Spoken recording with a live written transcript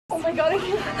Oh my god, I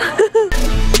can't.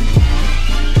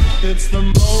 It's the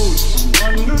most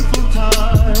wonderful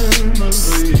time of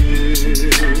the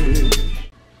year.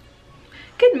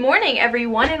 Good morning,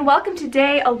 everyone, and welcome to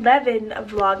day 11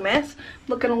 of Vlogmas.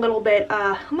 Looking a little bit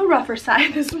on the rougher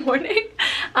side this morning.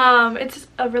 It's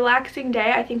a relaxing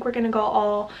day. I think we're gonna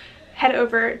go head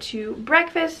over to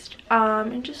breakfast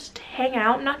and just hang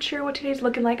out. I'm not sure what today's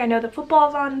looking like. I know the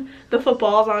football's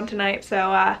on tonight,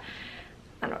 so I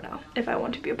don't know if I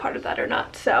want to be a part of that or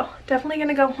not. So definitely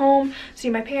gonna go home,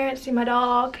 see my parents, see my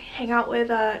dog, hang out with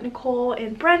Nicole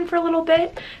and Bren for a little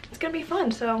bit. It's gonna be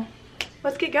fun, so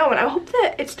let's get going. I hope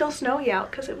that it's still snowy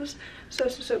out because it was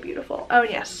so beautiful. Oh,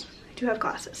 and yes, I do have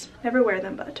glasses. Never wear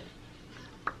them, but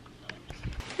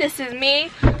this is me,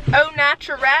 au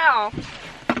naturel,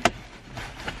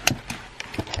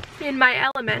 in my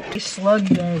element. Slug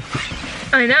day.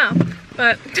 I know,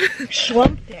 but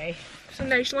Slump day.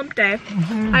 Sunday slump day.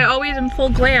 I always am full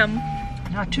glam.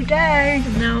 Not today.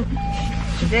 No.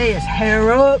 Today is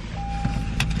hair up.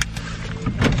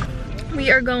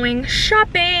 We are going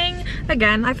shopping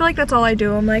again. I feel like that's all I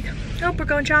do. I'm like, oh, we're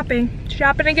going shopping.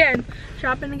 Shopping again.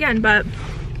 But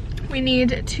we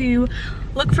need to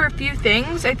look for a few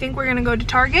things. I think we're gonna go to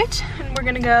Target and we're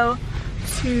gonna go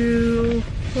to,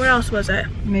 what else was it?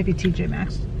 Maybe TJ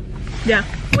Maxx. Yeah,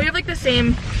 we have like the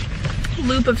same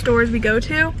loop of stores we go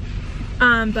to,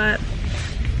 but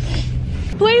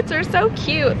plates are so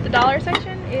cute. The dollar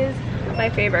section is my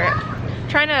favorite.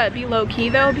 Trying to be low-key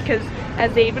though, because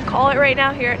as they would call it right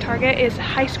now here at Target is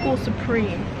high school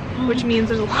supreme, which means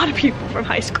there's a lot of people from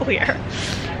high school here.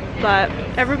 But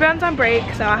everyone's on break,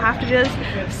 so I have to just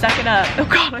suck it up. Oh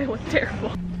god, I look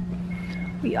terrible.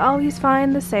 We always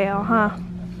find the sale, huh?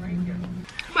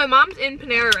 My mom's in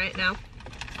Panera right now,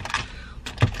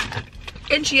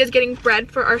 and she is getting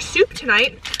bread for our soup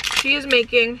tonight. She is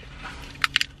making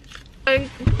a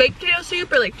baked potato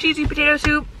soup, or like cheesy potato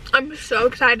soup. I'm so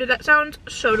excited. That sounds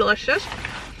so delicious.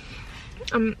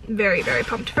 I'm very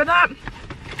pumped for that.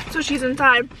 So she's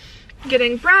inside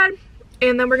getting bread,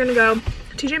 and then we're gonna go to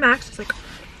TJ Maxx. It's like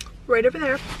right over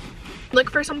there.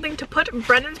 Look for something to put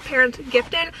Brennan's parents'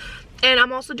 gift in, and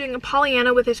I'm also doing a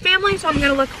Pollyanna with his family, so I'm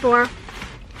gonna look for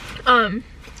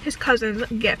his cousin's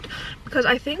gift, because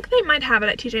I think they might have it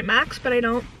at TJ Maxx, but I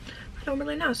don't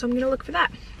really know, so I'm gonna look for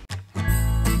that.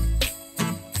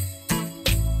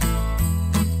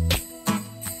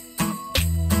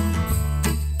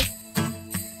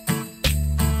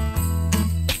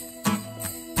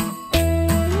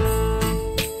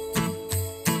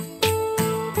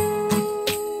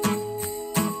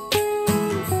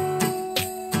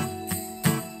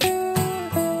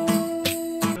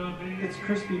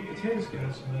 Crispy potato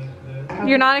skins.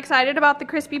 You're not excited about the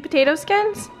crispy potato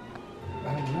skins?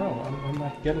 I don't know. I'm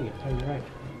not getting it. Tell you right.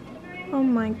 Oh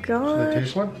my god. Should I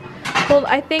taste one? Well,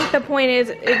 I think the point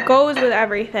is it goes with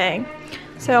everything.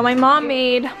 So my mom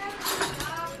made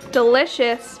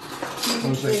delicious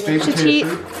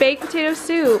baked potato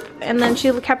soup, and then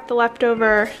she kept the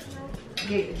leftover,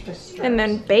 and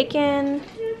then bacon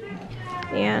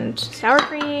and sour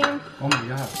cream. Oh my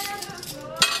god.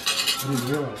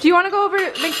 Do you want to go over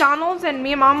to McDonald's and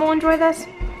me and Mom will enjoy this?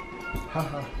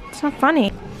 It's not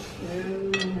funny.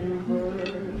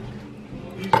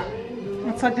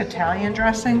 It's like Italian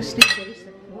dressing, Steve.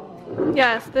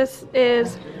 Yes, this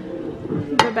is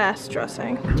the best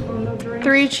dressing.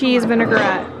 3 cheese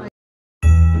vinaigrette.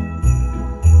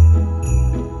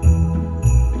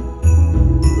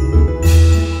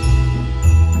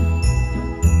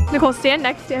 Nicole, stand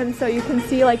next to him so you can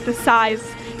see like the size,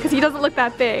 because he doesn't look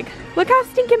that big. Look how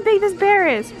stinking big this bear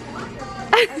is.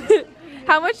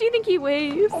 How much do you think he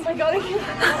weighs? Oh my god, I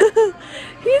can't.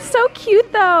 He's so cute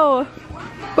though.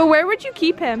 But where would you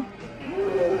keep him?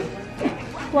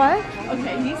 What?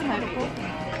 Okay, he's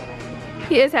heavy.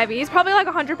 He is heavy. He's probably like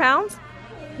 100 pounds.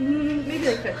 Maybe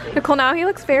like 50. Nicole, now he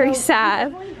looks very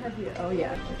sad. Oh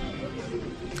yeah.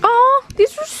 Oh,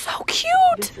 these are so cute.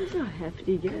 This is a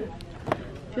hefty gift.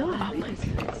 Oh my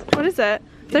goodness. What is it?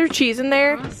 Is there cheese in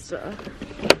there? Pasta.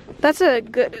 That's a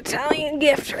good Italian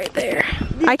gift right there.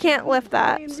 I can't lift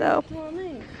that, so.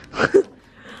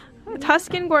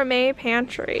 Tuscan Gourmet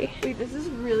Pantry. Wait, this is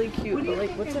really cute, but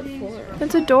like, what's it for?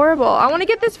 It's adorable. I want to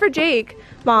get this for Jake,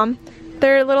 Mom.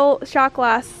 They're little shot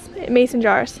glass mason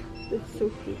jars. It's so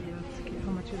cute.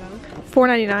 How much are those?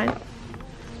 $4.99.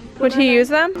 Would he use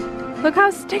them? Look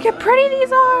how stinking pretty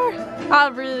these are.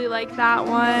 I really like that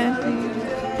one.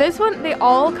 This one, they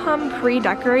all come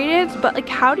pre-decorated, but like,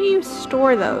 how do you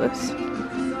store those?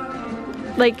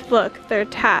 Like, look, they're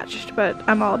attached, but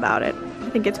I'm all about it. I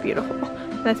think it's beautiful.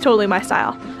 That's totally my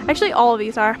style. Actually, all of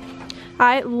these are.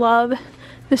 I love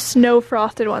The snow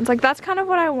frosted ones. Like, that's kind of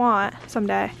what I want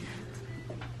someday.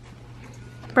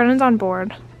 Brennan's on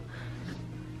board.